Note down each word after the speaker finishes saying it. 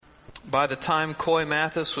By the time Coy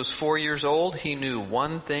Mathis was 4 years old, he knew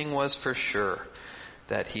one thing was for sure,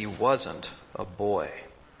 that he wasn't a boy.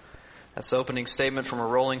 That's the opening statement from a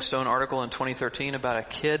Rolling Stone article in 2013 about a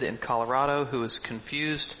kid in Colorado who was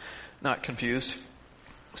convinced that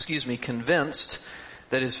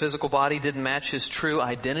his physical body didn't match his true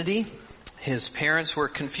identity. His parents were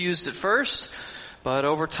confused at first, but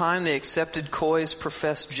over time they accepted Coy's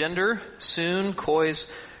professed gender. Soon,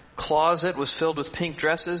 Coy's closet was filled with pink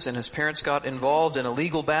dresses, and his parents got involved in a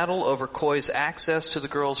legal battle over Coy's access to the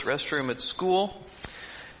girls' restroom at school.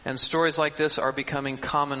 And stories like this are becoming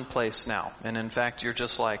commonplace now. And in fact, you're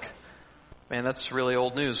just like, man, that's really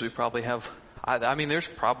old news. We probably have, I mean, there's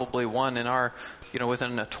probably one in our,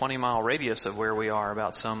 within a 20-mile radius of where we are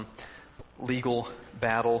about some legal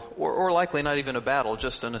battle, or likely not even a battle,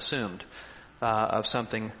 just an assumed of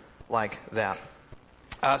something like that.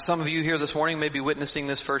 Some of you here this morning may be witnessing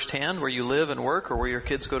this firsthand where you live and work or where your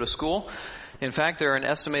kids go to school. In fact, there are an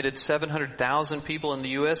estimated 700,000 people in the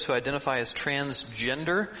U.S. who identify as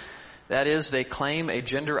transgender. That is, they claim a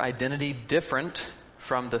gender identity different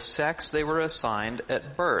from the sex they were assigned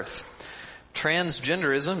at birth.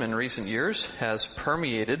 Transgenderism in recent years has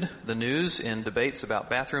permeated the news in debates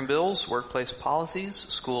about bathroom bills, workplace policies,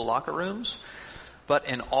 school locker rooms. But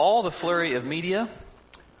in all the flurry of media,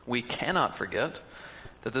 we cannot forget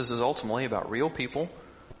that this is ultimately about real people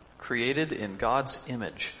created in God's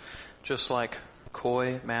image, just like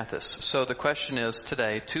Coy Mathis. So the question is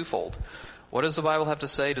today twofold. What does the Bible have to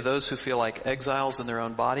say to those who feel like exiles in their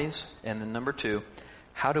own bodies? And then number two,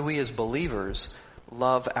 how do we as believers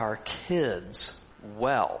love our kids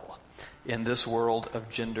well in this world of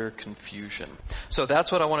gender confusion? So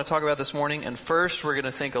that's what I want to talk about this morning. And first, we're going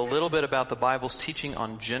to think a little bit about the Bible's teaching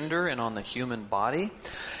on gender and on the human body.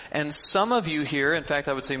 And some of you here, in fact,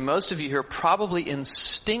 I would say most of you here probably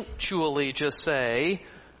instinctually just say,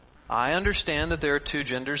 I understand that there are two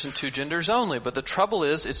genders and two genders only, but the trouble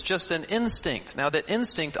is it's just an instinct. Now that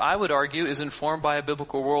instinct, I would argue, is informed by a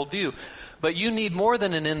biblical worldview. But you need more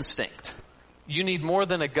than an instinct. You need more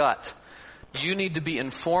than a gut. You need to be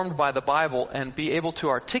informed by the Bible and be able to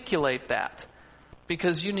articulate that,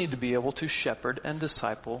 because you need to be able to shepherd and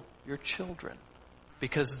disciple your children,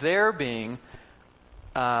 because they're being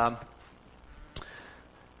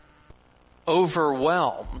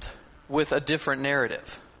overwhelmed with a different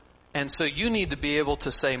narrative. And so you need to be able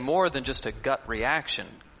to say more than just a gut reaction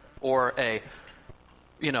or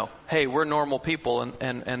hey, we're normal people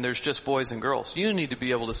and there's just boys and girls. You need to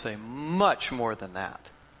be able to say much more than that.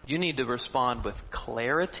 You need to respond with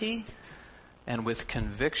clarity and with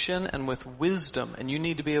conviction and with wisdom. And you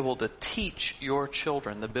need to be able to teach your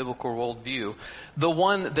children the biblical worldview, the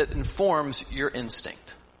one that informs your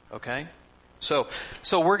instinct. Okay? So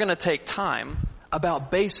we're going to take time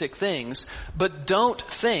about basic things, but don't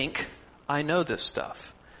think, I know this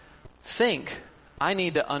stuff. Think, I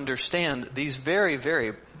need to understand these very,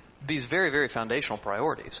 very foundational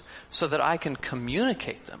priorities so that I can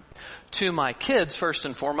communicate them to my kids first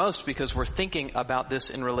and foremost, because we're thinking about this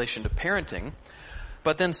in relation to parenting.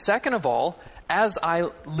 But then second of all, as I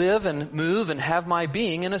live and move and have my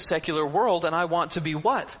being in a secular world, and I want to be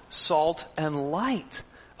what? Salt and light.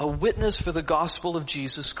 A witness for the gospel of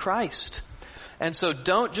Jesus Christ. And so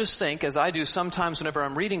don't just think, as I do sometimes whenever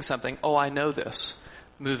I'm reading something, oh, I know this.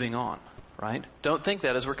 Moving on, right? Don't think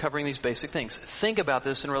that as we're covering these basic things. Think about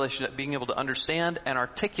this in relation to being able to understand and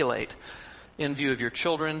articulate in view of your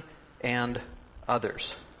children and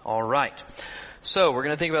others. All right. So we're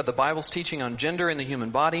going to think about the Bible's teaching on gender in the human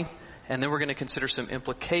body, and then we're going to consider some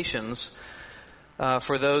implications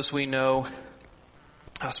for those we know,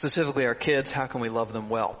 specifically our kids. How can we love them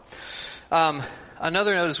well?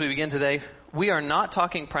 Another note as we begin today, we are not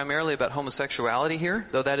talking primarily about homosexuality here,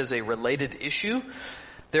 though that is a related issue.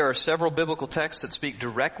 There are several biblical texts that speak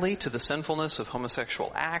directly to the sinfulness of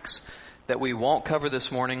homosexual acts that we won't cover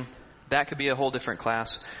this morning. That could be a whole different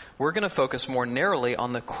class. We're going to focus more narrowly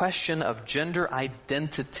on the question of gender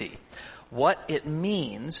identity. What it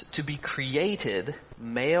means to be created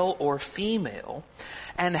male or female,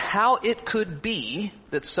 and how it could be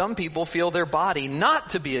that some people feel their body not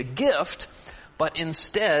to be a gift, but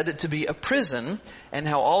instead to be a prison, and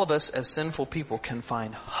how all of us as sinful people can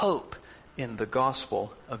find hope in the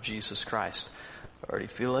gospel of Jesus Christ. I already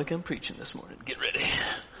feel like I'm preaching this morning. Get ready.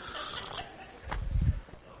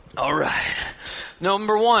 All right.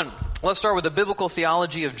 Number one, let's start with the biblical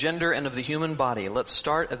theology of gender and of the human body. Let's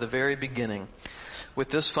start at the very beginning with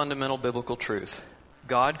this fundamental biblical truth.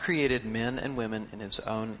 God created men and women in His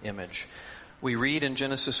own image. We read in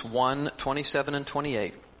Genesis 1:27 and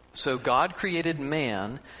 28. So God created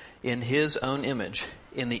man in His own image.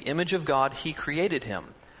 In the image of God, He created him.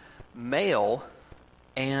 male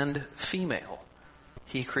and female.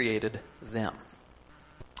 He created them.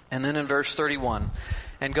 And then in verse 31,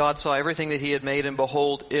 and God saw everything that he had made, and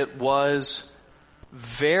behold, it was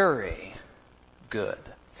very good.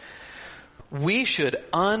 We should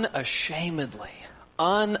unashamedly,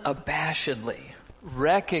 unabashedly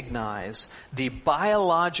recognize the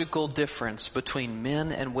biological difference between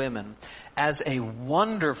men and women as a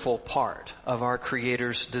wonderful part of our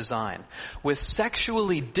Creator's design. With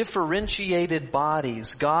sexually differentiated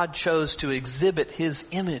bodies, God chose to exhibit His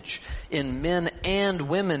image in men and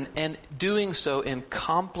women, and doing so in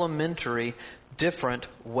complementary, different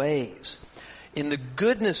ways. In the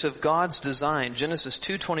goodness of God's design, Genesis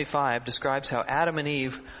 2:25 describes how Adam and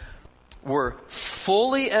Eve were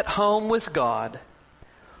fully at home with God,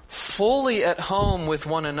 fully at home with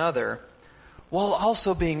one another, while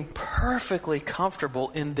also being perfectly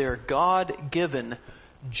comfortable in their God-given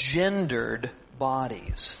gendered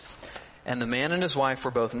bodies. And the man and his wife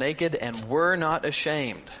were both naked and were not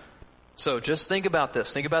ashamed. So just think about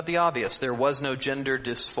this. Think about the obvious. There was no gender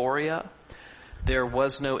dysphoria. There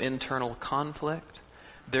was no internal conflict.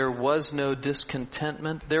 There was no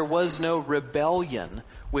discontentment. There was no rebellion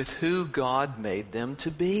with who God made them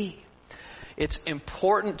to be. It's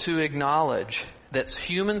important to acknowledge that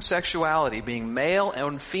human sexuality, being male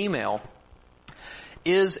and female,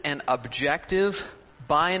 is an objective,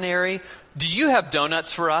 binary. Do you have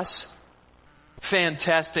donuts for us?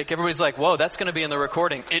 Fantastic. Everybody's like, whoa, that's going to be in the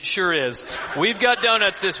recording. It sure is. We've got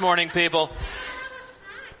donuts this morning, people.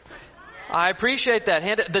 I appreciate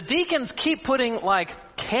that. The deacons keep putting like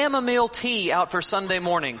chamomile tea out for Sunday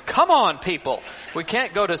morning. Come on, people. We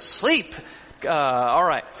can't go to sleep. All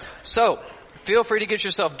right. So, feel free to get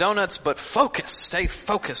yourself donuts, but focus. Stay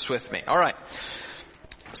focused with me. All right.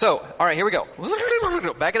 So, all right, here we go.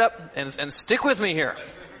 Back it up and stick with me here.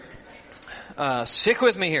 Stick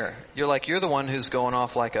with me here. You're the one who's going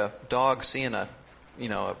off like a dog seeing a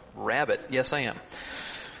rabbit. Yes, I am.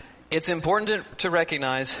 It's important to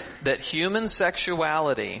recognize that human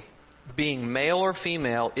sexuality, being male or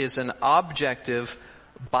female, is an objective,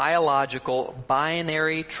 biological,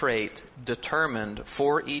 binary trait determined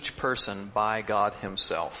for each person by God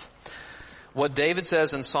Himself. What David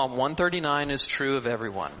says in Psalm 139 is true of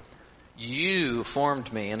everyone. You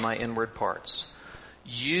formed me in my inward parts.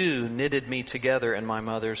 You knitted me together in my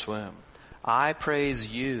mother's womb. I praise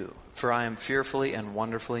you, for I am fearfully and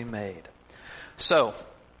wonderfully made. So,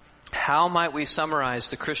 how might we summarize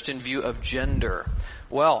the Christian view of gender?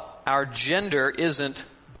 Well, our gender isn't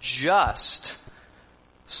just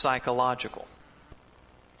psychological.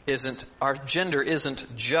 Our gender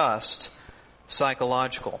isn't just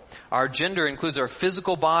psychological. Our gender includes our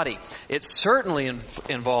physical body. It certainly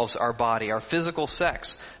involves our body, our physical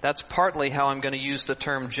sex. That's partly how I'm going to use the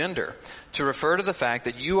term gender, to refer to the fact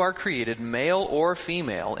that you are created male or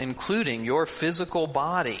female, including your physical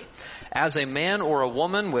body, as a man or a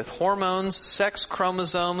woman with hormones, sex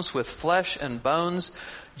chromosomes, with flesh and bones.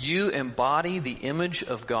 You embody the image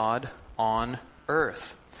of God on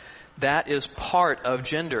earth. That is part of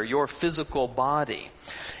gender, your physical body.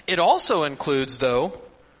 It also includes, though,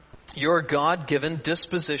 your God-given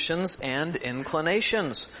dispositions and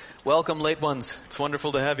inclinations. Welcome, late ones. It's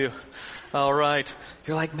wonderful to have you. All right.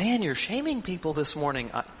 You're like, man, you're shaming people this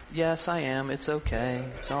morning. Yes, I am. It's okay.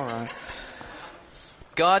 It's all right.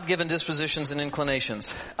 God-given dispositions and inclinations.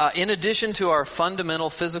 In addition to our fundamental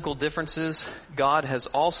physical differences, God has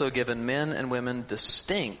also given men and women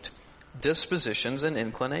distinct dispositions and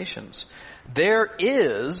inclinations. There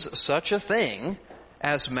is such a thing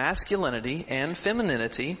as masculinity and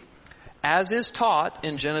femininity, as is taught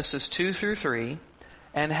in Genesis 2-3,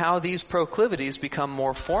 and how these proclivities become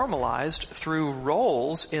more formalized through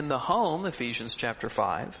roles in the home, Ephesians chapter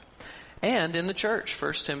 5, and in the church,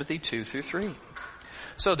 1 Timothy 2-3.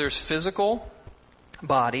 So there's physical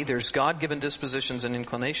body, there's God-given dispositions and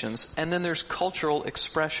inclinations, and then there's cultural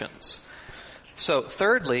expressions. So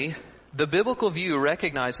thirdly, the biblical view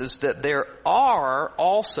recognizes that there are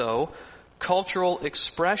also cultural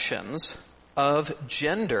expressions of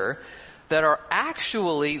gender that are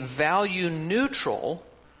actually value neutral,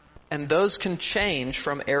 and those can change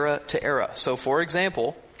from era to era. So for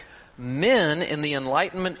example, men in the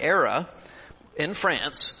Enlightenment era in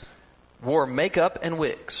France wore makeup and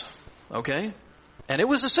wigs. Okay? And it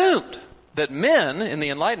was assumed that men in the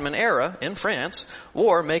Enlightenment era in France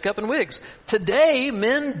wore makeup and wigs. Today,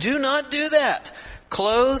 men do not do that.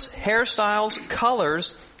 Clothes, hairstyles,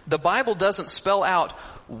 colors, the Bible doesn't spell out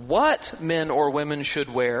what men or women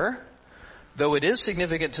should wear, though it is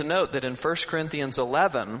significant to note that in 1 Corinthians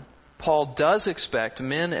 11, Paul does expect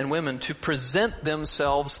men and women to present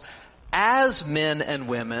themselves as men and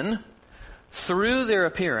women through their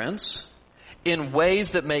appearance in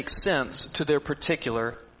ways that make sense to their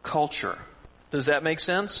particular culture. Does that make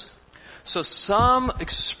sense? So some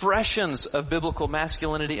expressions of biblical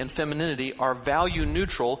masculinity and femininity are value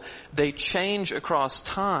neutral. They change across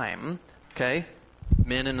time. Okay?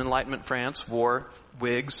 Men in Enlightenment France wore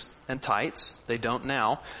wigs and tights. They don't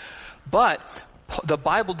now. But the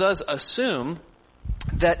Bible does assume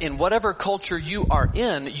that in whatever culture you are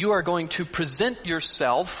in, you are going to present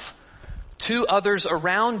yourself to others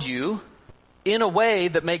around you in a way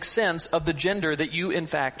that makes sense of the gender that you in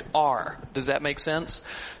fact are. Does that make sense?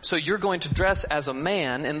 So you're going to dress as a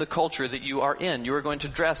man in the culture that you are in. You are going to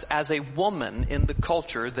dress as a woman in the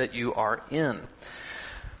culture that you are in.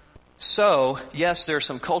 So, yes, there are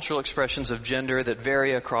some cultural expressions of gender that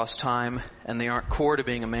vary across time, and they aren't core to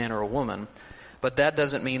being a man or a woman. But that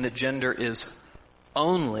doesn't mean that gender is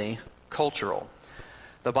only cultural.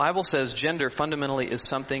 The Bible says gender fundamentally is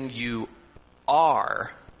something you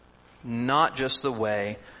are, not just the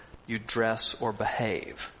way you dress or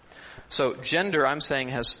behave. So gender, I'm saying,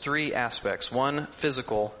 has three aspects. 1,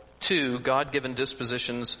 physical. 2, God-given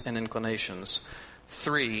dispositions and inclinations.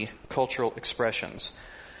 3, cultural expressions.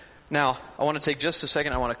 Now, I want to take just a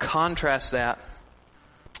second. I want to contrast that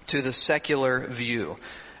to the secular view.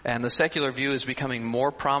 And the secular view is becoming more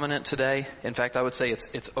prominent today. In fact, I would say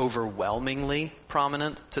it's overwhelmingly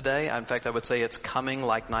prominent today. In fact, I would say it's coming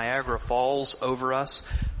like Niagara Falls over us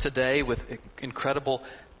today with incredible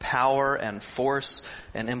power and force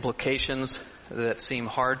and implications that seem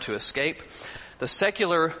hard to escape. The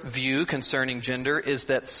secular view concerning gender is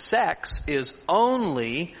that sex is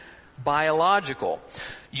only biological.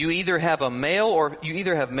 You either have male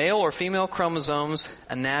or female chromosomes,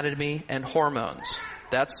 anatomy, and hormones.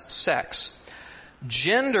 That's sex.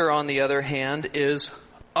 Gender, on the other hand, is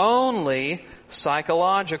only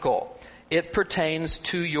psychological. It pertains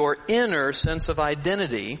to your inner sense of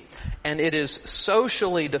identity, and it is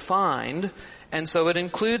socially defined, and so it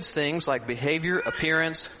includes things like behavior,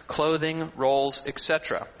 appearance, clothing, roles,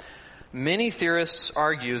 etc. Many theorists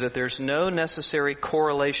argue that there's no necessary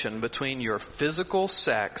correlation between your physical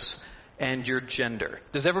sex and your gender.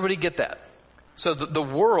 Does everybody get that? So the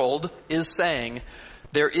world is saying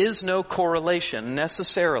there is no correlation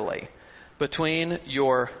necessarily between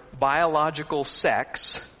your biological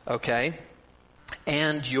sex, okay,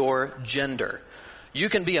 and your gender. You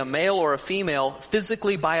can be a male or a female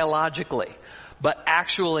physically, biologically, but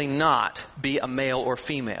actually not be a male or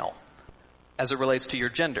female as it relates to your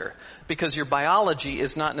gender, because your biology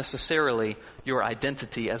is not necessarily your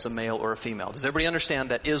identity as a male or a female. Does everybody understand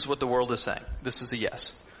that is what the world is saying? This is a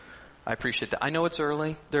yes. I appreciate that. I know it's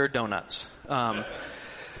early. There are donuts.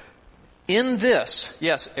 In this,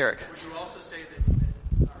 yes, Eric. Would you also say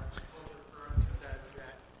that our culture currently says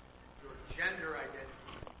that your gender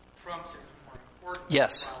identity trumps and is more important than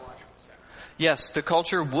biological sex? Yes, the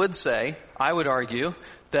culture would say, I would argue,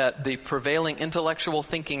 that the prevailing intellectual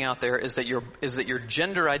thinking out there is that your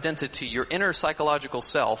gender identity, your inner psychological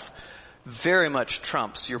self, very much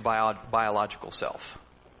trumps your biological self.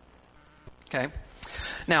 Okay?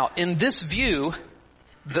 Now, in this view,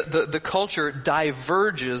 the culture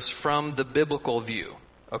diverges from the biblical view.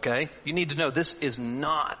 Okay? You need to know this is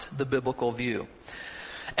not the biblical view.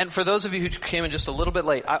 And for those of you who came in just a little bit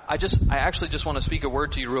late, I actually just want to speak a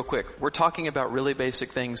word to you real quick. We're talking about really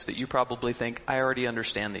basic things that you probably think, I already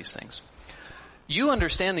understand these things. You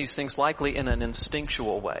understand these things likely in an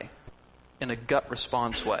instinctual way, in a gut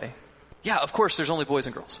response way. Yeah, of course, there's only boys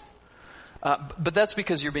and girls. But that's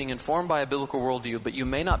because you're being informed by a biblical worldview, but you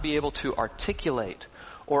may not be able to articulate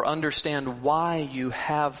or understand why you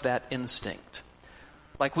have that instinct.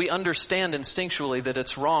 Like we understand instinctually that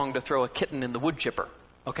it's wrong to throw a kitten in the wood chipper.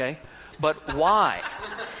 Okay? But why?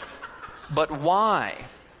 But why?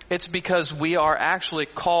 It's because we are actually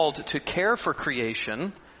called to care for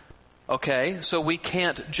creation. Okay? So we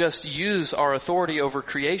can't just use our authority over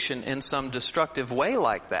creation in some destructive way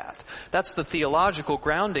like that. That's the theological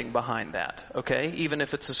grounding behind that. Okay? Even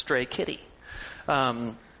if it's a stray kitty.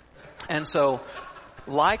 And so,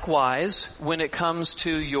 likewise, when it comes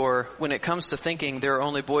to thinking there are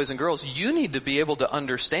only boys and girls, you need to be able to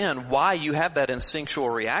understand why you have that instinctual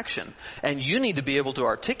reaction. And you need to be able to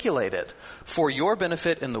articulate it for your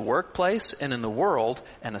benefit in the workplace and in the world,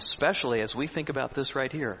 and especially as we think about this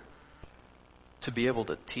right here, to be able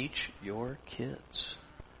to teach your kids.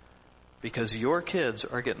 Because your kids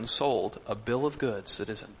are getting sold a bill of goods that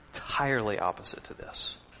is entirely opposite to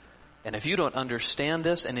this. And if you don't understand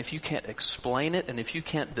this, and if you can't explain it, and if you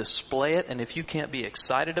can't display it, and if you can't be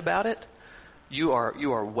excited about it, you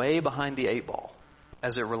are way behind the eight ball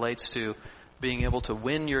as it relates to being able to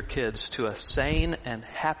win your kids to a sane and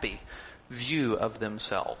happy view of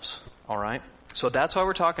themselves. All right? So that's why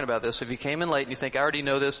we're talking about this. If you came in late and you think, I already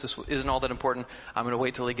know this isn't all that important, I'm going to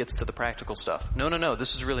wait till he gets to the practical stuff. No,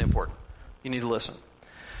 this is really important. You need to listen.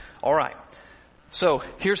 All right. So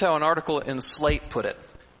here's how an article in Slate put it.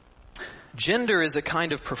 Gender is a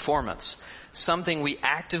kind of performance, something we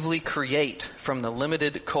actively create from the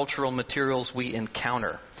limited cultural materials we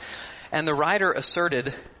encounter. And the writer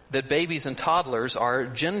asserted that babies and toddlers are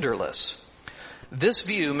genderless. This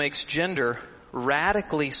view makes gender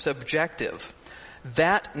radically subjective,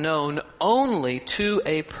 that known only to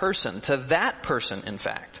a person, to that person, in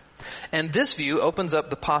fact. And this view opens up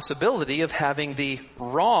the possibility of having the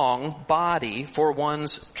wrong body for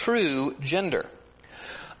one's true gender.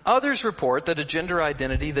 Others report that gender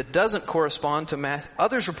identity that doesn't correspond to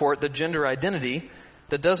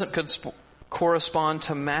correspond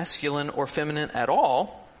to masculine or feminine at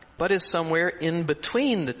all, but is somewhere in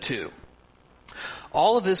between the two.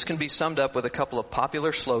 All of this can be summed up with a couple of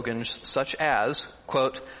popular slogans such as,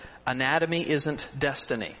 quote, anatomy isn't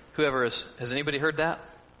destiny. Has anybody heard that?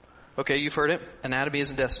 Okay, you've heard it. Anatomy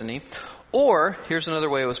isn't destiny. Or, here's another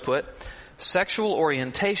way it was put, sexual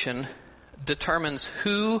orientation determines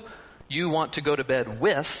who you want to go to bed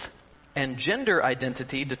with, and gender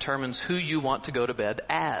identity determines who you want to go to bed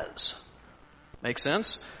as. Make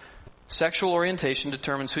sense? Sexual orientation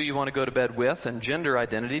determines who you want to go to bed with, and gender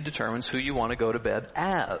identity determines who you want to go to bed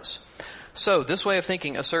as. So, this way of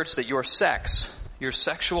thinking asserts that your sex, your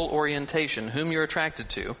sexual orientation, whom you're attracted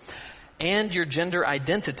to, and your gender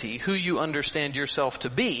identity, who you understand yourself to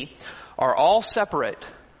be, are all separate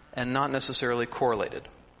and not necessarily correlated.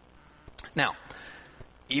 Now,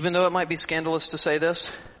 even though it might be scandalous to say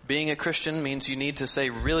this, being a Christian means you need to say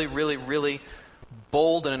really, really, really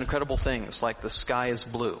bold and incredible things like the sky is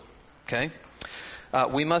blue. Okay?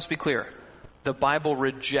 We must be clear. The Bible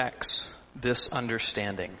rejects this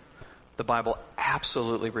understanding. The Bible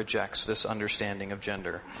absolutely rejects this understanding of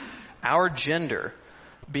gender. Our gender,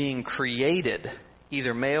 being created,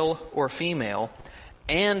 either male or female,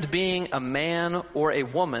 and being a man or a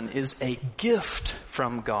woman is a gift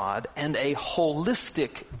from God and a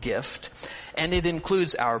holistic gift. And it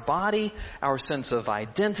includes our body, our sense of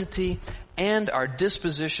identity, and our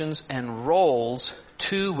dispositions and roles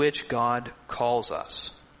to which God calls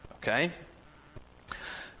us. Okay?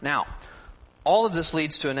 Now, all of this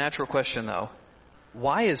leads to a natural question though.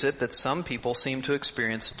 Why is it that some people seem to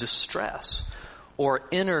experience distress or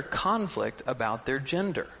inner conflict about their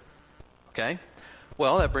gender? Okay?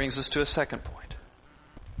 Well, that brings us to a second point.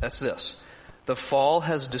 That's this. The fall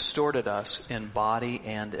has distorted us in body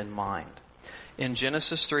and in mind. In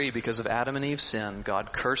Genesis 3, because of Adam and Eve's sin,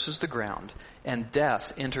 God curses the ground and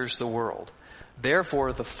death enters the world.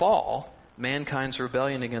 Therefore, the fall, mankind's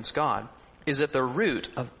rebellion against God, is at the root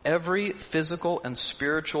of every physical and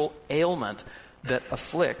spiritual ailment that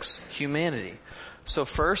afflicts humanity. So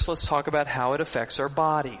first, let's talk about how it affects our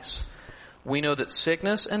bodies. We know that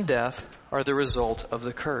sickness and death are the result of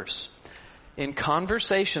the curse. In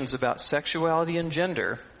conversations about sexuality and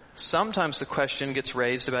gender, sometimes the question gets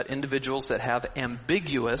raised about individuals that have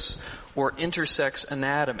ambiguous or intersex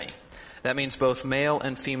anatomy. That means both male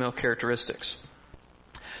and female characteristics.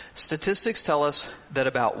 Statistics tell us that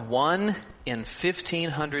about 1 in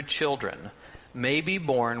 1,500 children may be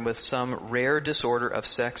born with some rare disorder of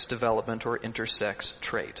sex development or intersex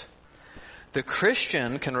trait. The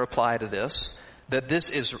Christian can reply to this that this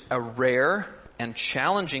is a rare and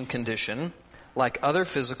challenging condition like other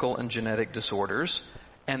physical and genetic disorders,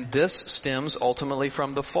 and this stems ultimately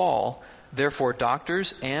from the fall. Therefore,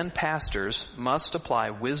 doctors and pastors must apply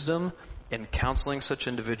wisdom in counseling such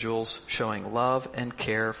individuals, showing love and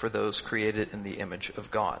care for those created in the image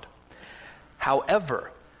of God.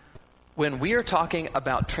 However, when we are talking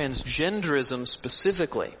about transgenderism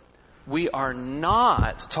specifically, we are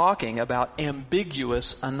not talking about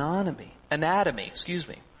ambiguous anatomy.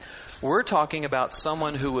 We're talking about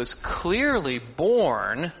someone who was clearly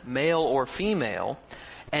born male or female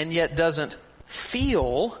and yet doesn't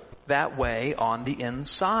feel that way on the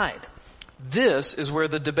inside. This is where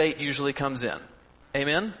the debate usually comes in.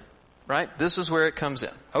 Amen? Right? This is where it comes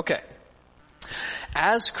in. Okay.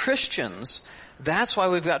 As Christians, that's why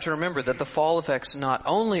we've got to remember that the fall affects not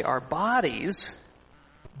only our bodies,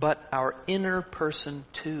 but our inner person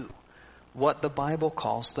too. What the Bible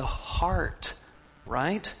calls the heart.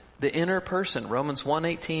 Right? The inner person. Romans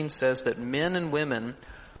 1:18 says that men and women,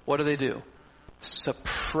 what do?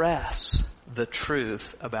 Suppress the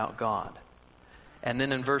truth about God. And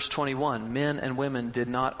then in verse 21, men and women did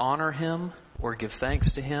not honor him or give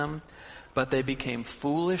thanks to him, but they became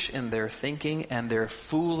foolish in their thinking, and their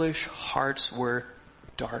foolish hearts were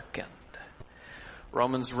darkened.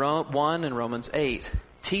 Romans 1 and Romans 8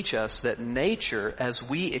 teach us that nature as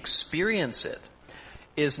we experience it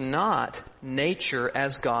is not nature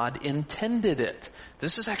as God intended it.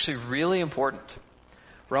 This is actually really important.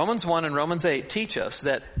 Romans 1 and Romans 8 teach us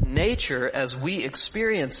that nature as we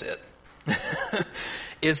experience it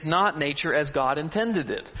is not nature as God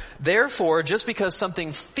intended it. Therefore, just because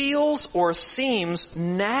something feels or seems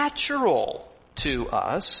natural to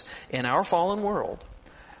us in our fallen world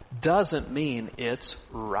doesn't mean it's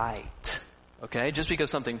right. Okay? Just because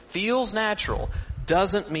something feels natural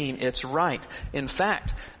doesn't mean it's right. In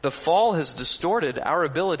fact, the fall has distorted our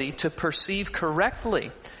ability to perceive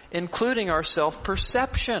correctly, including our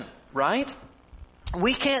self-perception, right?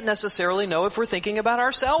 We can't necessarily know if we're thinking about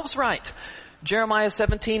ourselves right. Jeremiah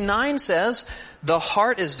 17:9 says, "The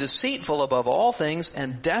heart is deceitful above all things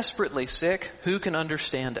and desperately sick. Who can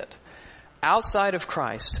understand it?" Outside of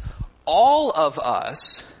Christ, all of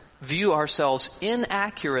us view ourselves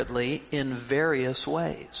inaccurately in various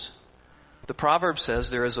ways. The proverb says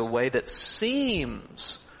there is a way that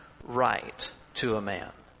seems right to a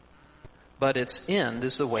man, but its end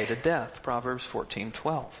is the way to death. Proverbs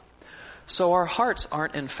 14:12. So our hearts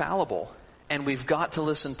aren't infallible, and we've got to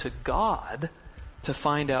listen to God to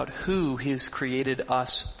find out who He's created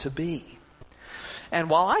us to be. And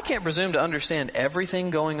while I can't presume to understand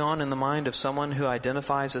everything going on in the mind of someone who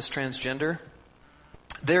identifies as transgender,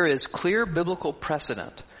 there is clear biblical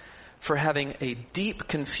precedent for having a deep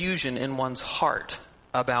confusion in one's heart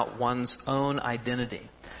about one's own identity.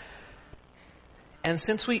 And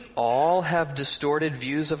since we all have distorted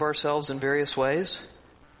views of ourselves in various ways,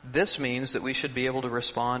 this means that we should be able to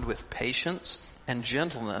respond with patience and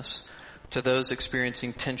gentleness to those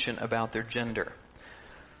experiencing tension about their gender.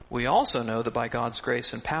 We also know that by God's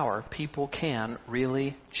grace and power, people can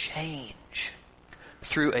really change.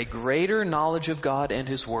 Through a greater knowledge of God and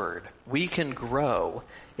His Word, we can grow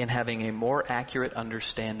in having a more accurate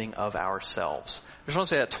understanding of ourselves. I just want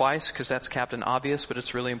to say that twice because that's Captain Obvious, but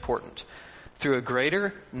it's really important. Through a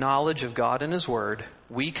greater knowledge of God and His Word,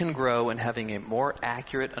 we can grow in having a more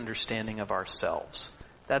accurate understanding of ourselves.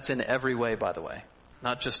 That's in every way, by the way,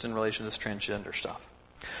 not just in relation to this transgender stuff.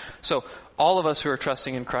 So all of us who are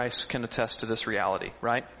trusting in Christ can attest to this reality,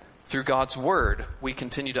 right? Through God's Word, we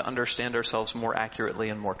continue to understand ourselves more accurately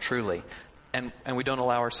and more truly. And we don't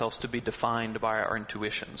allow ourselves to be defined by our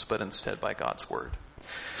intuitions, but instead by God's Word.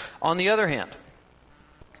 On the other hand,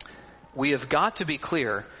 we have got to be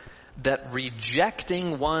clear that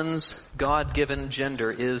rejecting one's God-given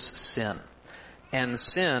gender is sin. And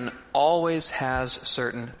sin always has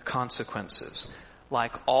certain consequences.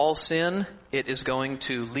 Like all sin, it is going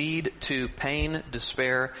to lead to pain,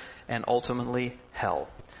 despair, and ultimately hell.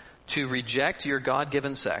 To reject your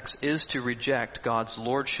God-given sex is to reject God's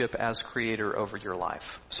lordship as creator over your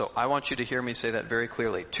life. So I want you to hear me say that very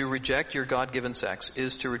clearly. To reject your God-given sex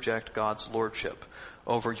is to reject God's lordship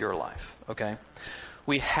over your life. Okay?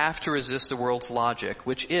 We have to resist the world's logic,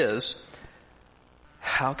 which is,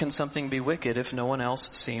 how can something be wicked if no one else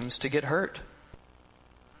seems to get hurt?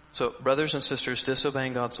 So, brothers and sisters,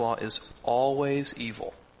 disobeying God's law is always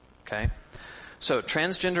evil. Okay? So,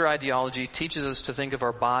 transgender ideology teaches us to think of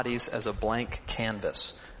our bodies as a blank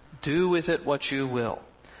canvas. Do with it what you will.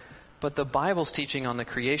 But the Bible's teaching on the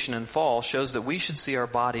creation and fall shows that we should see our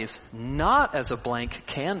bodies not as a blank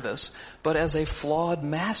canvas, but as a flawed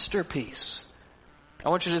masterpiece. I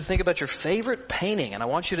want you to think about your favorite painting, and I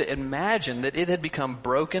want you to imagine that it had become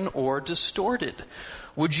broken or distorted.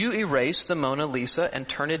 Would you erase the Mona Lisa and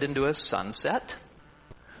turn it into a sunset?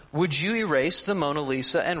 Would you erase the Mona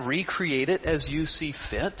Lisa and recreate it as you see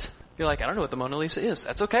fit? You're like, I don't know what the Mona Lisa is.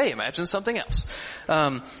 That's okay. Imagine something else.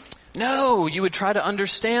 No, you would try to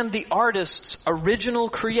understand the artist's original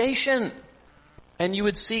creation, and you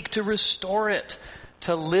would seek to restore it,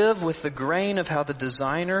 to live with the grain of how the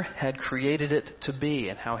designer had created it to be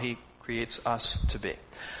and how He creates us to be.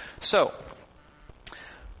 So,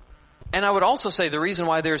 and I would also say the reason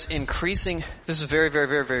why there's increasing, this is very, very,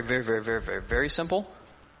 very, very, very, very, very, very, very simple.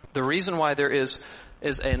 The reason why there is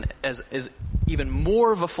even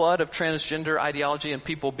more of a flood of transgender ideology and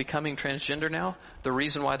people becoming transgender now, the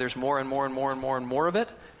reason why there's more and more and more and more and more of it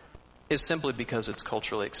is simply because it's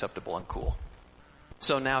culturally acceptable and cool.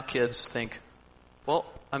 So now kids think, well,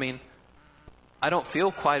 I mean, I don't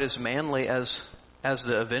feel quite as manly as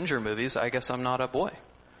the Avenger movies. I guess I'm not a boy.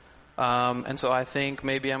 And so I think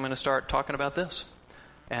maybe I'm going to start talking about this.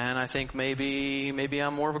 And I think maybe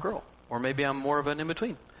I'm more of a girl. Or maybe I'm more of an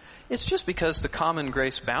in-between. It's just because the common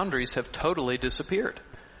grace boundaries have totally disappeared.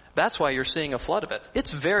 That's why you're seeing a flood of it.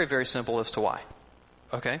 It's very, very simple as to why.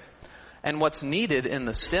 Okay? And what's needed in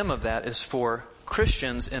the stem of that is for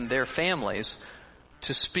Christians and their families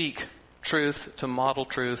to speak truth, to model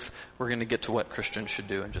truth. We're going to get to what Christians should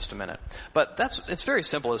do in just a minute. But it's very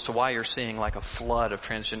simple as to why you're seeing like a flood of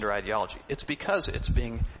transgender ideology. It's because it's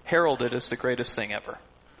being heralded as the greatest thing ever.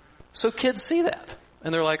 So kids see that.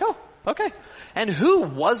 And they're like, oh, okay. And who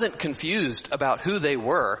wasn't confused about who they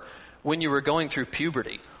were when you were going through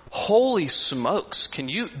puberty? Holy smokes.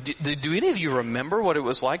 Do any of you remember what it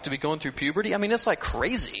was like to be going through puberty? I mean, it's like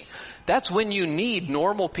crazy. That's when you need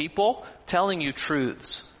normal people telling you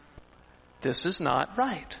truths. This is not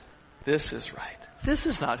right. This is right. This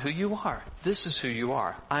is not who you are. This is who you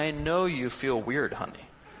are. I know you feel weird, honey,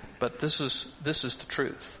 but this is the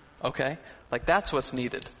truth. Okay? Like that's what's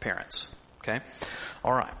needed, parents. Okay?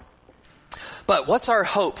 All right. But what's our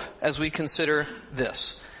hope as we consider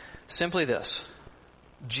this? Simply this.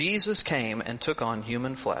 Jesus came and took on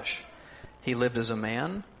human flesh. He lived as a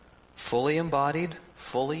man, fully embodied,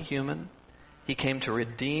 fully human. He came to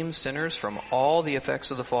redeem sinners from all the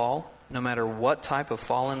effects of the fall, no matter what type of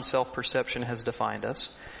fallen self-perception has defined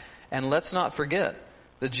us. And let's not forget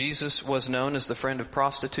that Jesus was known as the friend of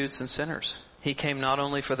prostitutes and sinners. He came not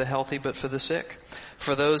only for the healthy, but for the sick,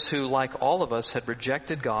 for those who, like all of us, had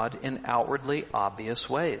rejected God in outwardly obvious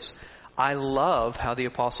ways. I love how the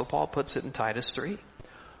Apostle Paul puts it in Titus 3.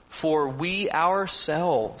 For we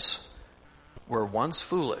ourselves were once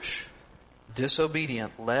foolish,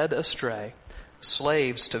 disobedient, led astray,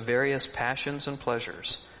 slaves to various passions and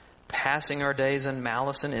pleasures, passing our days in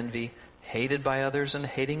malice and envy, hated by others and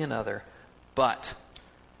hating another. But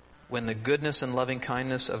when the goodness and loving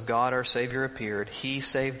kindness of God our Savior appeared, He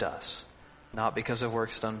saved us, not because of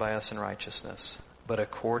works done by us in righteousness, but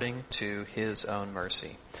according to His own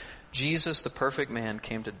mercy. Jesus, the perfect man,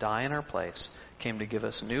 came to die in our place, came to give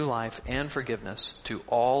us new life and forgiveness to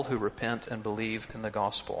all who repent and believe in the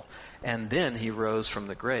gospel. And then He rose from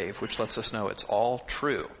the grave, which lets us know it's all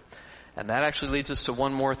true. And that actually leads us to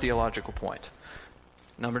one more theological point.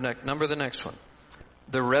 Number the next one.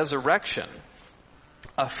 The resurrection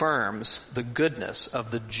affirms the goodness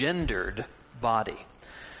of the gendered body.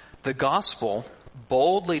 The gospel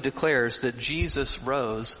boldly declares that Jesus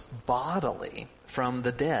rose bodily from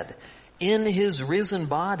the dead. In His risen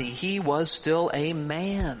body, He was still a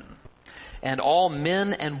man. And all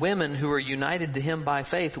men and women who are united to Him by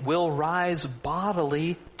faith will rise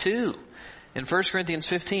bodily too. In 1 Corinthians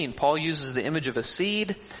 15, Paul uses the image of a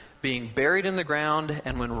seed being buried in the ground,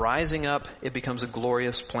 and when rising up, it becomes a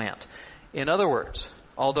glorious plant. In other words,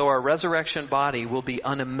 although our resurrection body will be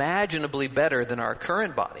unimaginably better than our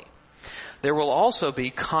current body, there will also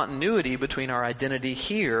be continuity between our identity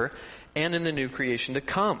here and in the new creation to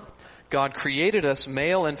come. God created us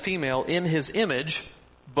male and female in His image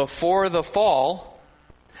before the fall,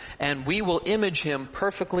 and we will image Him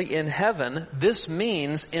perfectly in heaven. This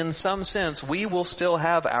means, in some sense, we will still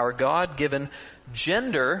have our God-given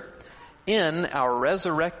gender in our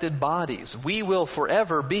resurrected bodies. We will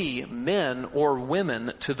forever be men or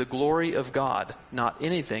women to the glory of God, not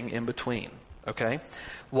anything in between. Okay?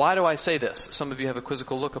 Why do I say this? Some of you have a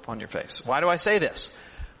quizzical look upon your face. Why do I say this?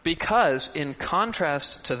 Because in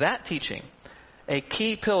contrast to that teaching, a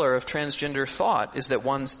key pillar of transgender thought is that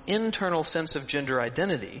one's internal sense of gender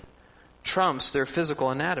identity trumps their physical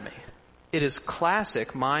anatomy. It is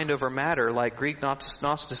classic mind over matter, like Greek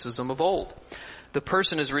Gnosticism of old. The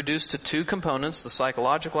person is reduced to two components, the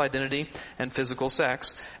psychological identity and physical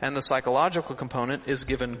sex, and the psychological component is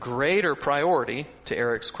given greater priority, to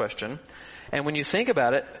Eric's question. And when you think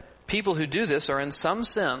about it, people who do this are in some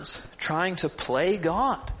sense trying to play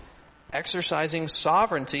God, exercising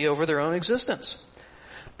sovereignty over their own existence.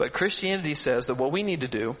 But Christianity says that what we need to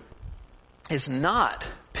do is not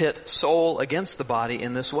pit soul against the body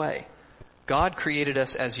in this way. God created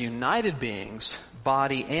us as united beings,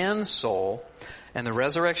 body and soul, and the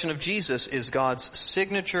resurrection of Jesus is God's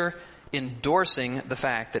signature endorsing the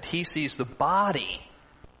fact that He sees the body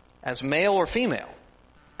as male or female,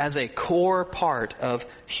 as a core part of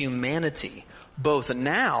humanity, both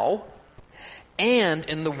now and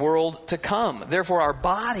in the world to come. Therefore, our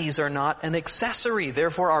bodies are not an accessory.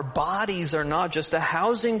 Therefore, our bodies are not just a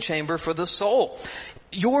housing chamber for the soul.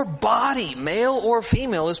 Your body, male or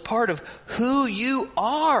female, is part of who you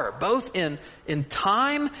are, both in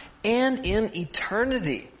time and in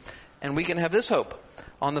eternity. And we can have this hope.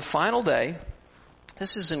 On the final day,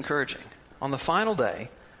 this is encouraging. On the final day,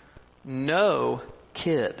 no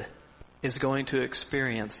kid is going to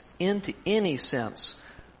experience any sense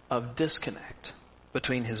of disconnect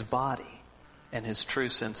between his body and his true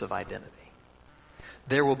sense of identity.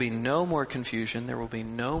 there will be no more confusion, there will be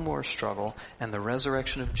no more struggle, and the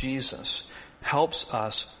resurrection of Jesus helps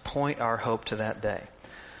us point our hope to that day.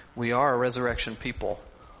 We are a resurrection people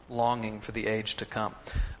longing for the age to come.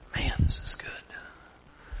 Man, this is good.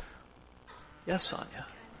 Yes, Sonia?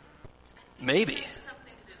 Maybe.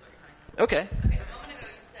 Okay. Okay, a moment ago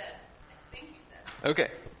you said, I think you said,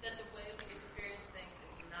 Okay. that the way we experience things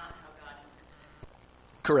is not how God intended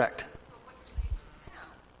it. Correct. But what you're saying just now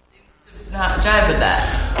seems to not jive with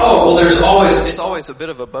that. Oh, well, it's always a bit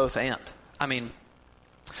of a both and. I mean,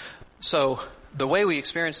 so the way we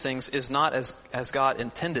experience things is not as God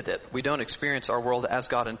intended it. We don't experience our world as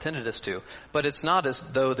God intended us to. But it's not as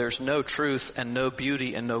though there's no truth and no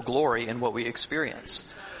beauty and no glory in what we experience.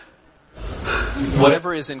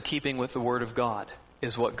 Whatever is in keeping with the Word of God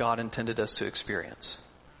is what God intended us to experience.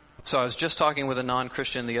 So I was just talking with a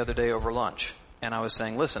non-Christian the other day over lunch, and I was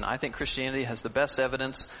saying, listen, I think Christianity has the best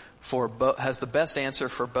evidence has the best answer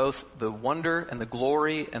for both the wonder and the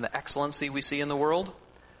glory and the excellency we see in the world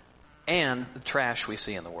and the trash we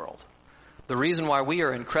see in the world. The reason why we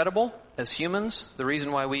are incredible as humans, the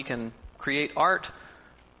reason why we can create art,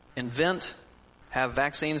 invent, have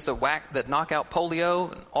vaccines that knock out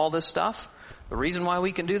polio and all this stuff, the reason why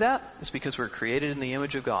we can do that is because we're created in the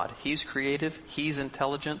image of God. He's creative, He's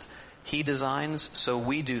intelligent, He designs, so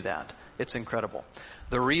we do that. It's incredible.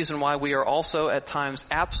 The reason why we are also at times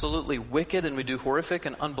absolutely wicked and we do horrific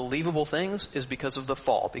and unbelievable things is because of the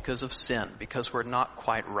fall, because of sin, because we're not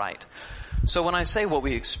quite right. So when I say what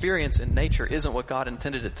we experience in nature isn't what God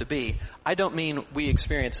intended it to be, I don't mean we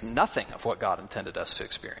experience nothing of what God intended us to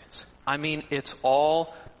experience. I mean it's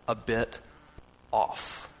all a bit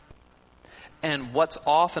off. And what's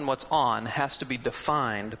off and what's on has to be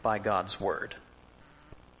defined by God's Word.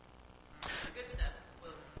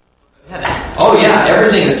 Oh yeah,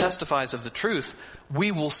 everything that testifies of the truth,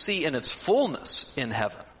 we will see in its fullness in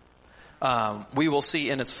heaven. We will see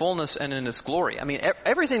in its fullness and in its glory. I mean,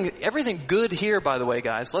 everything good here, by the way,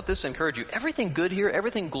 guys, let this encourage you. Everything good here,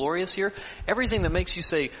 everything glorious here, everything that makes you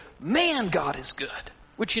say, man, God is good.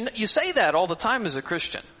 Which you say that all the time as a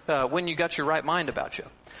Christian, when you got your right mind about you.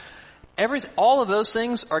 All of those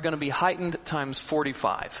things are going to be heightened times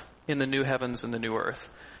 45 in the new heavens and the new earth.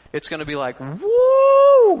 It's going to be like,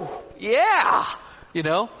 woo! Yeah! You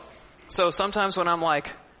know? So sometimes when I'm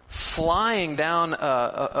like flying down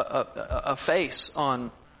a face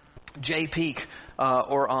on Jay Peak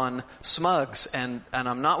or on Smugs, and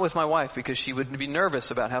I'm not with my wife because she would be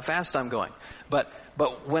nervous about how fast I'm going. But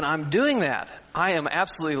when I'm doing that, I am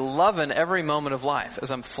absolutely loving every moment of life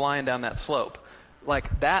as I'm flying down that slope.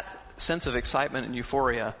 Like that sense of excitement and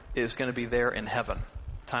euphoria is going to be there in heaven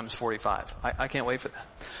times 45. I can't wait for that.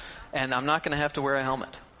 And I'm not going to have to wear a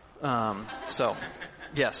helmet. So,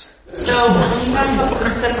 yes. So when you talk about the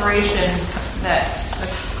separation that the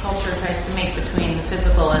culture tries to make between the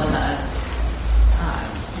physical and the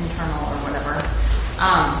internal or whatever,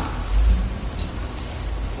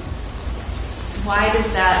 why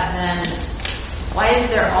is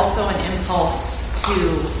there also an impulse to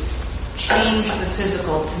change the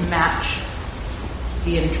physical to match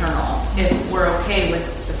the internal if we're okay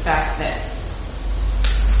with the fact that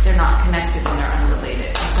they're not connected and they're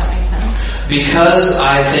unrelated? Does that make sense? Because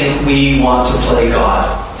I think we want to play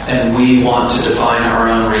God and we want to define our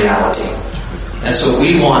own reality. And so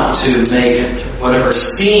we want to make whatever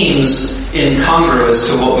seems incongruous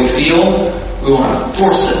to what we feel, we want to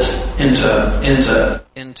force it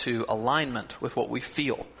into alignment with what we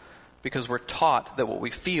feel. Because we're taught that what we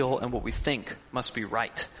feel and what we think must be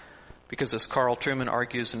right. Because as Carl Trueman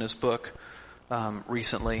argues in his book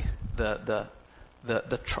recently, the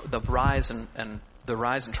rise and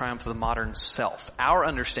triumph of the modern self, our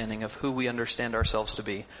understanding of who we understand ourselves to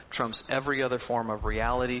be, trumps every other form of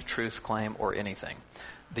reality, truth, claim, or anything.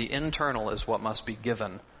 The internal is what must be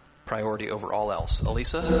given priority over all else.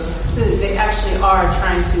 Elisa? They actually are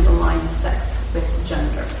trying to align sex with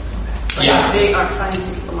gender. Yeah. They are trying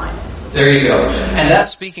to align it. There you go. And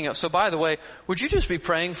that's speaking of, so by the way, would you just be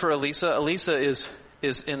praying for Elisa? Elisa is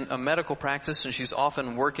in a medical practice and she's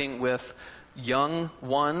often working with young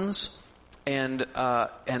ones and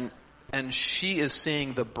she is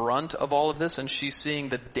seeing the brunt of all of this and she's seeing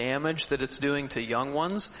the damage that it's doing to young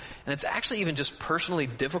ones. And it's actually even just personally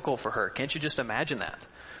difficult for her. Can't you just imagine that?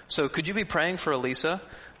 So could you be praying for Elisa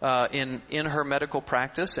in her medical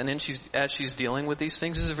practice and as she's dealing with these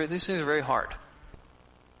things? These things are very hard.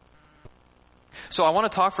 So I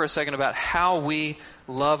want to talk for a second about how we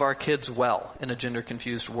love our kids well in a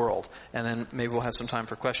gender-confused world. And then maybe we'll have some time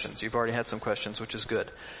for questions. You've already had some questions, which is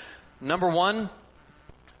good. Number one,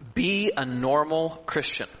 be a normal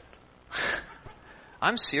Christian.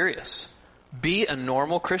 I'm serious. Be a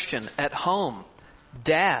normal Christian at home.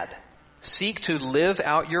 Dad, seek to live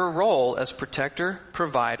out your role as protector,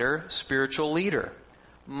 provider, spiritual leader.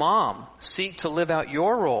 Mom, seek to live out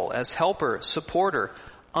your role as helper, supporter.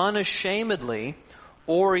 Unashamedly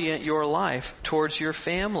orient your life towards your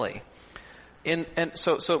family.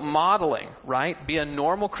 So modeling, right? Be a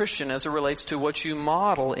normal Christian as it relates to what you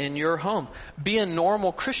model in your home. Be a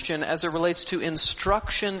normal Christian as it relates to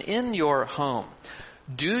instruction in your home.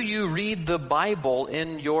 Do you read the Bible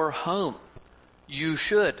in your home? You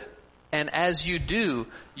should. And as you do,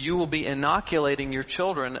 you will be inoculating your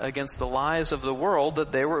children against the lies of the world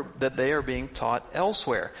that they are being taught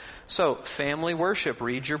elsewhere. So, family worship,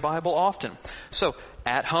 read your Bible often. So,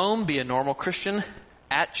 at home, be a normal Christian.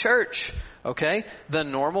 At church, okay? The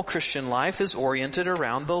normal Christian life is oriented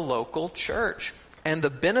around the local church. And the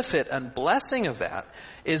benefit and blessing of that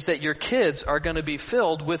is that your kids are going to be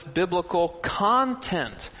filled with biblical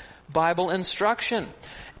content, Bible instruction.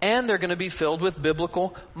 And they're going to be filled with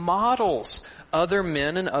biblical models. Other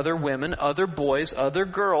men and other women, other boys, other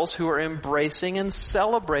girls who are embracing and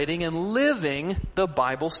celebrating and living the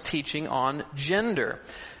Bible's teaching on gender.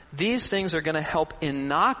 These things are going to help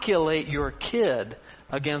inoculate your kid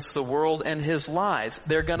against the world and his lies.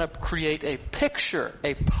 They're going to create a picture,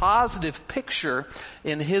 a positive picture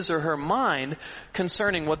in his or her mind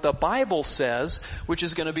concerning what the Bible says, which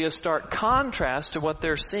is going to be a stark contrast to what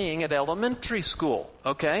they're seeing at elementary school.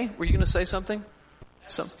 Okay? Were you going to say something?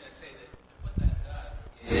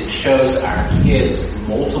 It shows our kids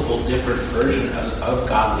multiple different versions of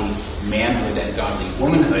godly manhood and godly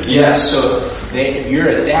womanhood. Yes. So if you're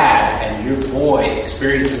a dad and your boy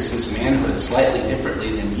experiences his manhood slightly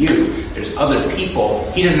differently than you, there's other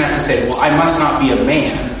people. He doesn't have to say, well, I must not be a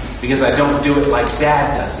man because I don't do it like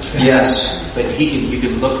dad does it. Yes. But you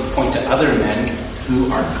can point to other men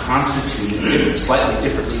who are constituted slightly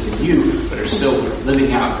differently than you, but are still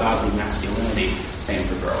living out godly masculinity. Same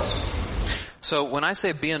for girls. So when I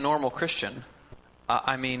say be a normal Christian,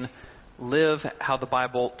 I mean live how the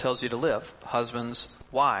Bible tells you to live, husbands,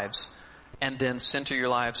 wives, and then center your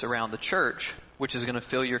lives around the church, which is going to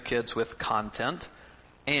fill your kids with content.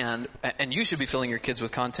 And you should be filling your kids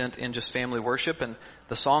with content in just family worship and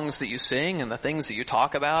the songs that you sing and the things that you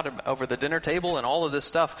talk about over the dinner table and all of this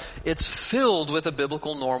stuff. It's filled with a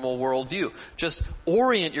biblical normal worldview. Just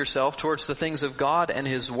orient yourself towards the things of God and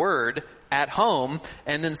His Word at home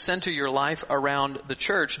and then center your life around the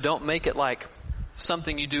church. Don't make it like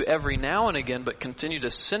something you do every now and again, but continue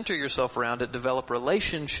to center yourself around it, develop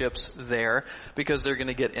relationships there, because they're going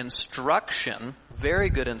to get instruction, very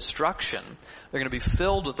good instruction. They're going to be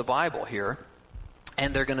filled with the Bible here,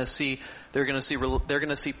 and they're going to see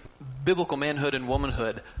biblical manhood and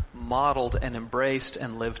womanhood modeled and embraced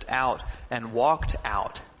and lived out and walked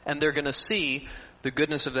out. And they're going to see the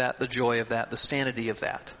goodness of that, the joy of that, the sanity of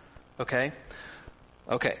that. Okay?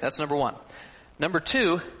 Okay, that's number one. Number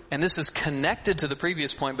two, and this is connected to the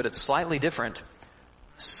previous point, but it's slightly different.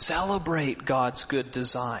 Celebrate God's good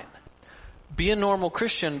design. Be a normal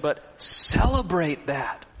Christian, but celebrate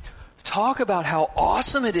that. Talk about how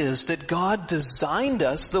awesome it is that God designed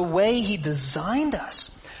us the way He designed us.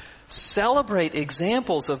 Celebrate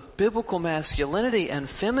examples of biblical masculinity and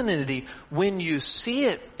femininity when you see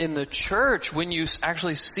it in the church, when you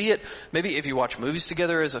actually see it, maybe if you watch movies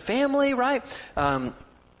together as a family, right?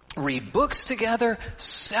 Read books together.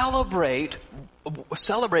 Celebrate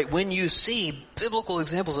when you see biblical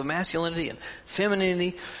examples of masculinity and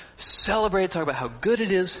femininity. Celebrate, talk about how good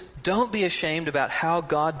it is. Don't be ashamed about how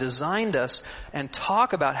God designed us, and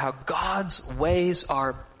talk about how God's ways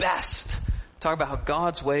are best. Talk about how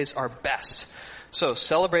God's ways are best. So,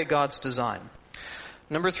 celebrate God's design.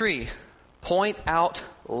 Number three, point out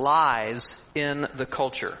lies in the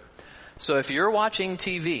culture. So if you're watching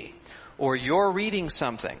TV or you're reading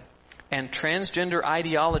something and transgender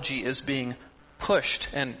ideology is being pushed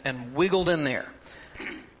and wiggled in there,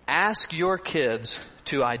 ask your kids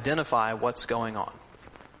to identify what's going on.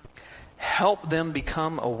 Help them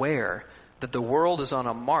become aware that the world is on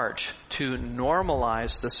a march to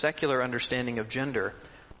normalize the secular understanding of gender.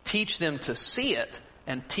 Teach them to see it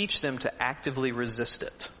and teach them to actively resist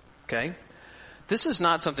it. Okay? This is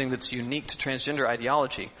not something that's unique to transgender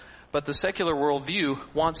ideology, but the secular worldview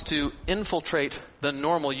wants to infiltrate the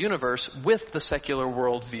normal universe with the secular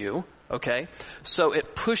worldview. Okay? So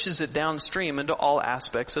it pushes it downstream into all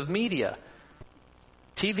aspects of media.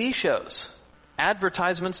 TV shows,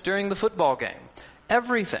 advertisements during the football game,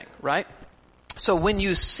 everything, right? So when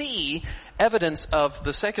you see evidence of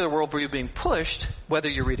the secular worldview being pushed, whether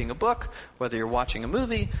you're reading a book, whether you're watching a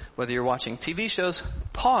movie, whether you're watching TV shows,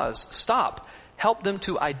 pause, stop. Help them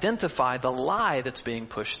to identify the lie that's being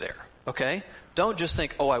pushed there. Okay? Don't just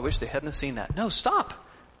think, oh, I wish they hadn't seen that. No, stop.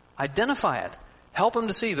 Identify it. Help them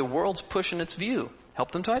to see the world's pushing its view.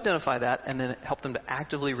 Help them to identify that, and then help them to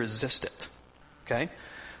actively resist it. Okay?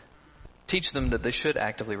 Teach them that they should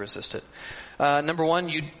actively resist it. Number one,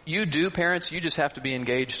 you do, parents, you just have to be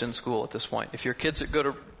engaged in school at this point. If your kids that go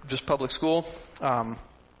to just public school,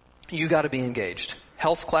 you got to be engaged.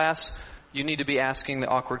 Health class, you need to be asking the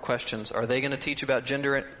awkward questions. Are they going to teach about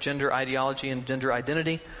gender ideology and gender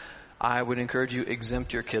identity? I would encourage you,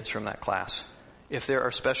 exempt your kids from that class. If there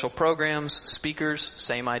are special programs, speakers,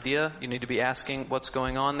 same idea. You need to be asking what's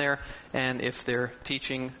going on there. And if they're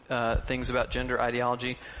teaching things about gender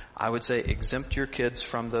ideology, I would say exempt your kids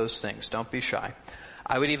from those things. Don't be shy.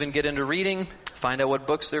 I would even get into reading, find out what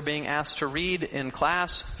books they're being asked to read in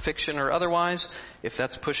class, fiction or otherwise. If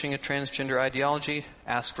that's pushing a transgender ideology,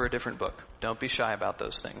 ask for a different book. Don't be shy about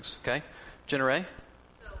those things, okay? Jenna Ray? So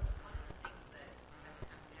one of the things that has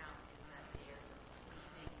come down is that they are just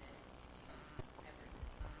weaving it into everything.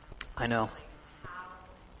 I know. How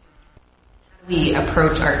do we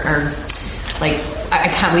approach our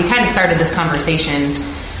we kind of started this conversation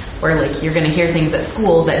where like you're going to hear things at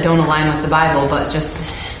school that don't align with the Bible, but just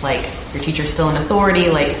like your teacher's still in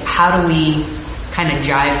authority. Like, how do we kind of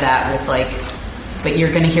jive that with like, but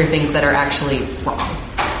you're going to hear things that are actually wrong?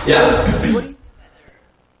 Yeah.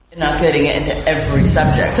 Not getting it into every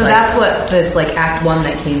subject. So that's what this like Act 1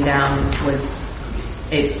 that came down was.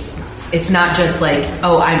 It's not just like,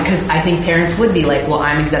 because I think parents would be like, well,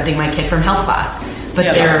 I'm exempting my kid from health class. But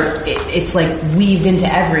it's like weaved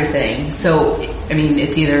into everything. So, I mean,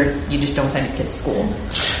 it's either you just don't send your kid to school.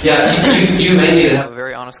 Yeah, you may need to have a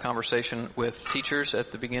very honest conversation with teachers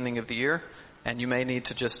at the beginning of the year. And you may need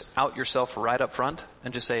to just out yourself right up front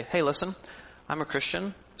and just say, hey, listen, I'm a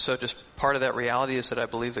Christian. So just part of that reality is that I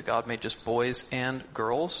believe that God made just boys and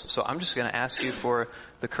girls. So I'm just going to ask you for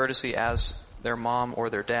the courtesy as their mom or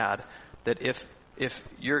their dad that if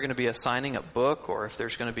you're going to be assigning a book or if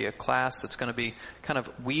there's going to be a class that's going to be kind of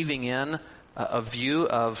weaving in a view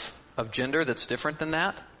of gender that's different than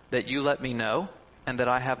that you let me know and that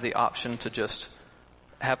I have the option to just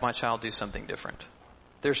have my child do something different.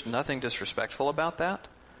 There's nothing disrespectful about that.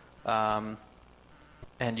 And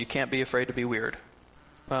you can't be afraid to be weird.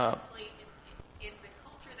 Honestly, in the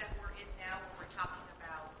culture that we're in now where we're talking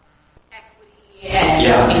about equity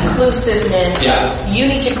and inclusiveness, you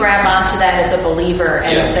need to grab onto that as a believer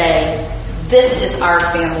and say, this is our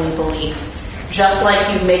family belief. Just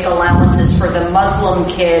like you make allowances for the Muslim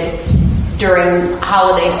kid during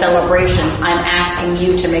holiday celebrations, I'm asking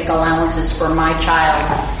you to make allowances for my child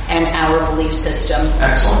and our belief system.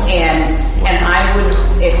 Excellent. And I would,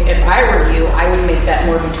 if I were you, I would make that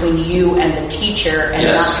more between you and the teacher and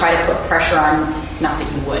not try to put pressure on, not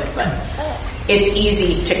that you would, but it's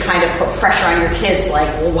easy to kind of put pressure on your kids like,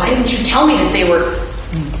 well, why didn't you tell me that they were...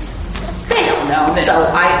 They don't know. So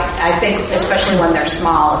I think, especially when they're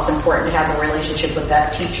small, it's important to have a relationship with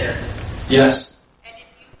that teacher. Yes.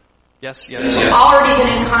 Yes. Already been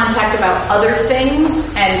in contact about other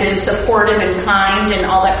things and been supportive and kind and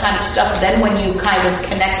all that kind of stuff. Then when you kind of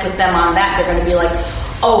connect with them on that, they're going to be like,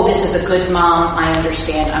 oh, this is a good mom. I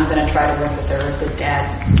understand. I'm going to try to work with her. A good dad.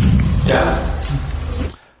 Yeah.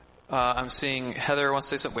 I'm seeing Heather wants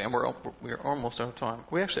to say something. We're almost out of time.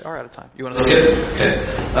 We actually are out of time. You want to say something? Okay.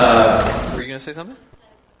 Were you going to say something?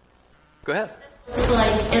 Go ahead. It's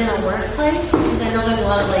like in the workplace, because I know there's a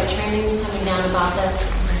lot of like trainings coming down about this.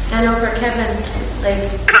 I know for Kevin, like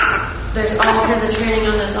there's all kinds of training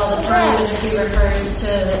on this all the time, and if he refers to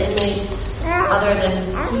the inmates other than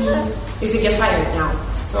he, you could get fired now.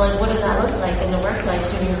 So like, what does that look like in the workplace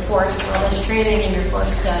when you're forced all this training and you're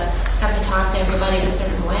forced to have to talk to everybody in a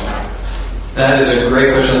certain way? That is a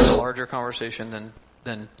great question. It's a larger conversation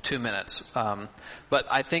than 2 minutes. But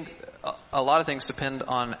I think a lot of things depend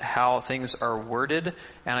on how things are worded,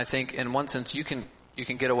 and I think in one sense you can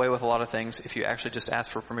get away with a lot of things if you actually just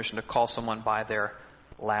ask for permission to call someone by their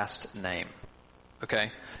last name.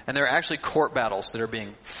 Okay? And there are actually court battles that are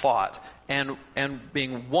being fought and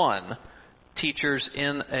being won. Teachers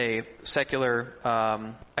in a secular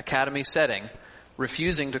academy setting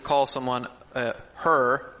refusing to call someone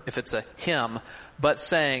her if it's a him, but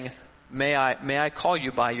saying, may I call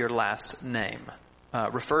you by your last name?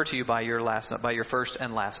 Refer to you by your first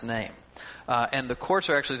and last name. And the courts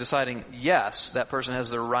are actually deciding, yes, that person has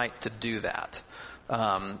the right to do that.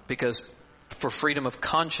 Because for freedom of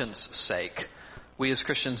conscience sake, we as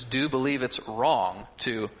Christians do believe it's wrong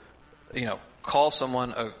to, call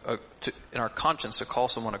someone, in our conscience, to call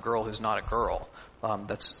someone a girl who's not a girl. But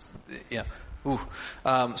that's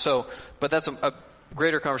a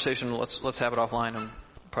greater conversation. Let's have it offline and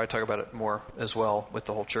probably talk about it more as well with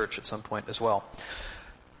the whole church at some point as well.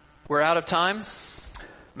 We're out of time.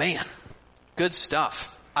 Man, good stuff.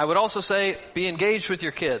 I would also say be engaged with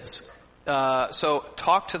your kids. So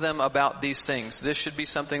talk to them about these things. This should be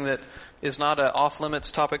something that is not an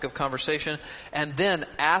off-limits topic of conversation. And then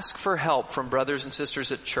ask for help from brothers and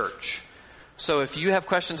sisters at church. So if you have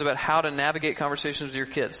questions about how to navigate conversations with your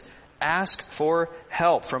kids, ask for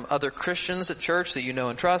help from other Christians at church that you know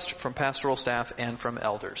and trust, from pastoral staff, and from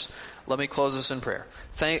elders. Let me close this in prayer.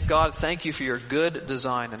 God, thank you for your good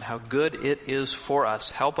design and how good it is for us.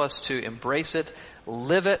 Help us to embrace it,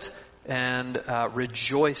 live it, and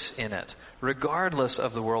rejoice in it, regardless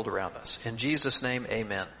of the world around us. In Jesus' name,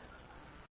 amen.